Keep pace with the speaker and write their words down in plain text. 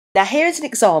Now here is an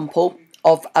example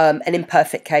of an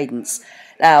imperfect cadence.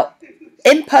 Now,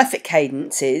 imperfect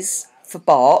cadences for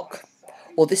Bach,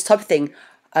 or this type of thing,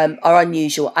 are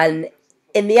unusual, and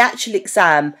in the actual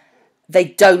exam they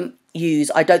don't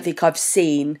use, I don't think I've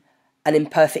seen an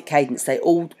imperfect cadence. They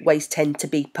always tend to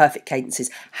be perfect cadences.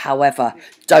 However,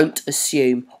 don't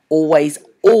assume.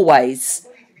 Always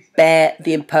bear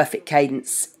the imperfect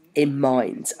cadence in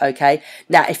mind, okay?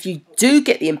 Now, if you do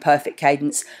get the imperfect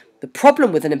cadence, the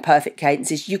problem with an imperfect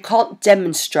cadence is you can't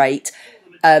demonstrate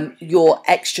your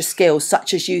extra skills,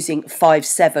 such as using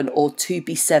 5/7 or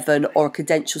 2B7 or a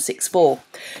cadential 6/4.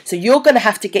 So you're going to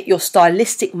have to get your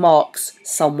stylistic marks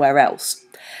somewhere else.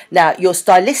 Now, your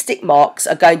stylistic marks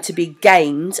are going to be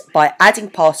gained by adding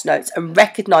past notes and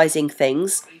recognising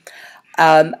things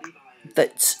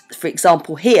that, for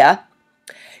example, here,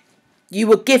 you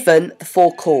were given the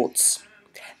 4 chords.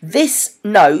 This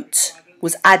note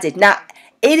was added. Now,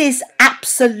 it is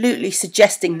absolutely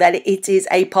suggesting that it is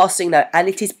a passing note, and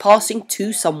it is passing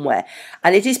to somewhere,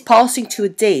 and it is passing to a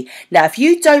D. Now, if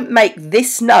you don't make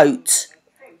this note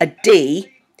a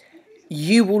D,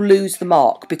 you will lose the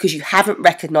mark because you haven't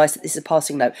recognised that this is a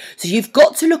passing note. So you've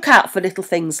got to look out for little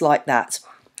things like that.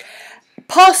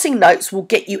 Passing notes will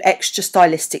get you extra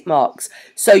stylistic marks.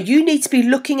 So you need to be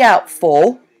looking out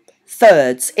for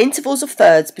thirds, intervals of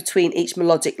thirds between each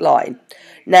melodic line.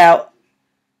 Now,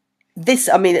 this,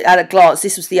 I mean, at a glance,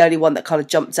 this was the only one that kind of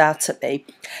jumped out at me.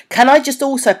 Can I just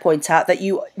also point out that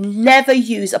you never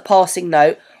use a passing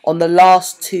note on the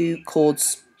last 2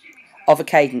 chords of a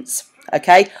cadence,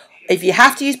 okay? If you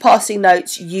have to use passing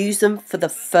notes, use them for the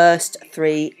first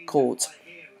 3 chords.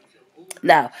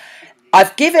 Now,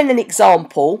 I've given an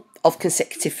example of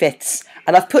consecutive fifths,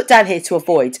 and I've put down here to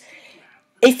avoid.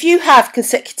 If you have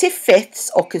consecutive fifths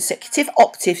or consecutive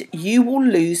octaves, you will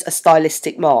lose a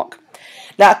stylistic mark.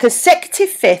 Now, a consecutive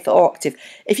fifth or octave,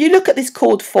 if you look at this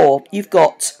chord 4, you've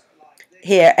got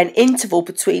here an interval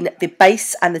between the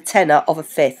bass and the tenor of a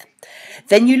fifth.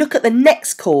 Then you look at the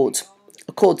next chord,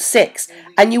 chord 6,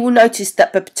 and you will notice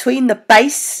that between the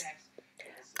bass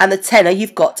and the tenor,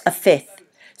 you've got a fifth.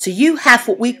 So you have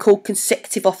what we call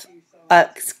consecutive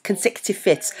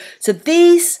fifths. So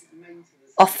these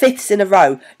are fifths in a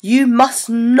row. You must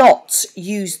not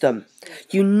use them.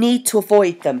 You need to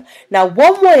avoid them. Now,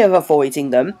 one way of avoiding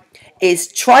them is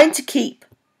trying to keep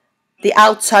the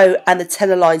alto and the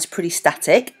tenor lines pretty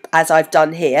static, as I've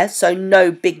done here, so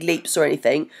no big leaps or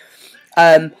anything,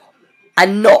 and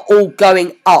not all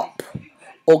going up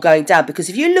or going down, because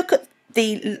if you look at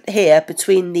the here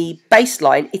between the bass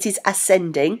line, it is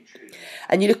ascending,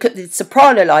 and you look at the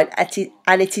soprano line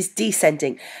and it is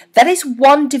descending. That is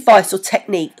one device or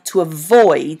technique to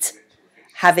avoid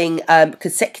having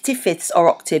consecutive fifths or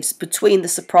octaves between the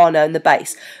soprano and the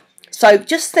bass. So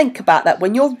just think about that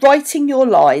when you're writing your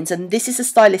lines, and this is a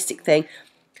stylistic thing.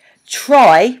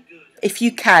 Try, if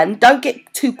you can, don't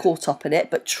get too caught up in it,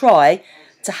 but try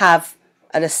to have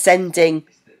an ascending,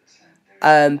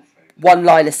 one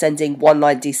line ascending, one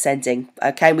line descending,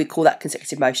 okay, and we call that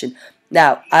consecutive motion.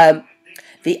 Now,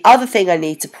 the other thing I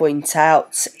need to point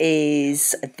out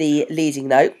is the leading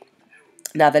note.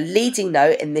 Now, the leading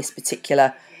note in this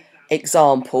particular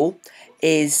example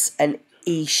is an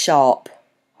E sharp,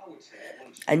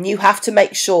 and you have to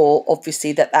make sure,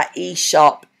 obviously, that that E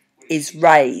sharp is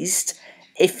raised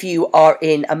if you are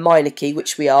in a minor key,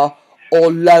 which we are,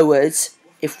 or lowered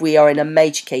if we are in a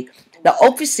major key. Now,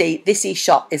 obviously, this E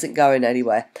sharp isn't going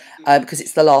anywhere because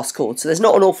it's the last chord. So there's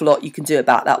not an awful lot you can do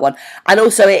about that one. And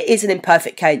also, it is an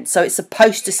imperfect cadence, so it's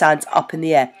supposed to sound up in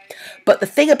the air. But the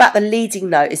thing about the leading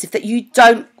note is if that you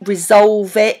don't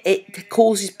resolve it, it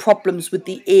causes problems with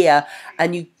the ear,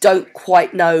 and you don't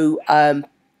quite know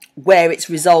where it's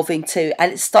resolving to.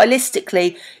 And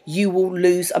stylistically, you will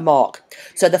lose a mark.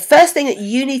 So the first thing that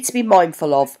you need to be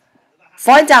mindful of,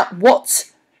 find out what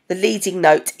the leading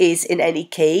note is in any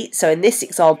key, so in this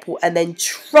example, and then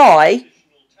try,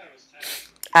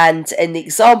 and in the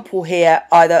example here,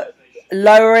 either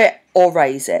lower it or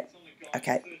raise it.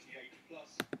 Okay.